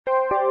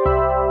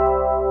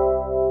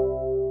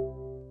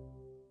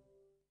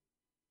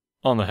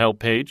On the Help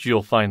page,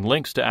 you'll find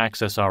links to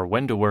access our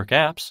WhenToWork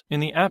apps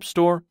in the App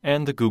Store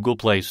and the Google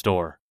Play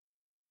Store.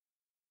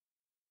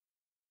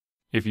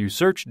 If you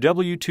search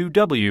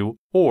W2W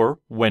or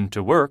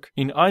WhenToWork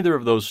in either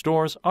of those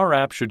stores, our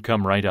app should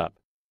come right up.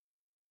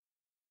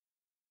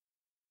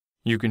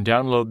 You can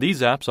download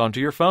these apps onto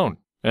your phone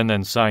and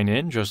then sign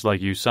in just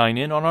like you sign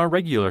in on our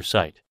regular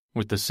site,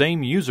 with the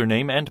same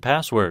username and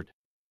password.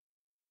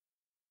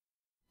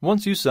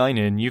 Once you sign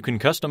in, you can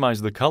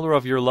customize the color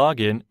of your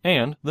login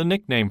and the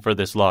nickname for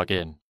this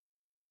login.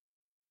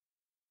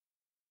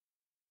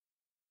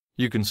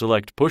 You can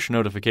select Push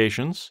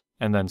Notifications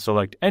and then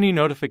select any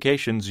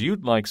notifications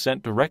you'd like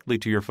sent directly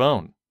to your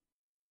phone.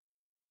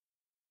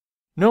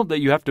 Note that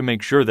you have to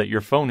make sure that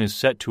your phone is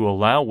set to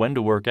allow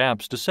WhenToWork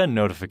apps to send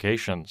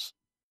notifications.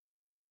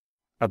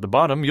 At the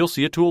bottom, you'll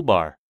see a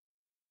toolbar.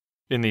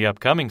 In the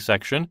Upcoming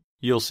section,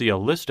 you'll see a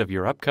list of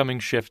your upcoming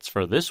shifts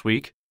for this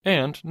week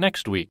and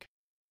next week.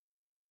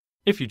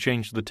 If you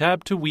change the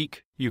tab to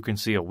Week, you can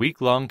see a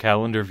week-long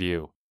calendar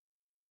view.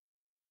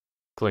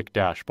 Click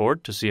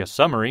Dashboard to see a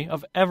summary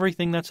of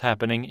everything that's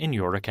happening in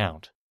your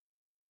account.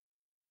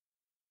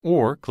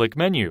 Or click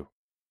Menu.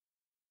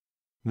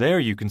 There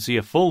you can see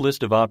a full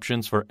list of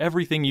options for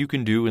everything you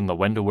can do in the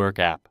WhenToWork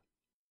app.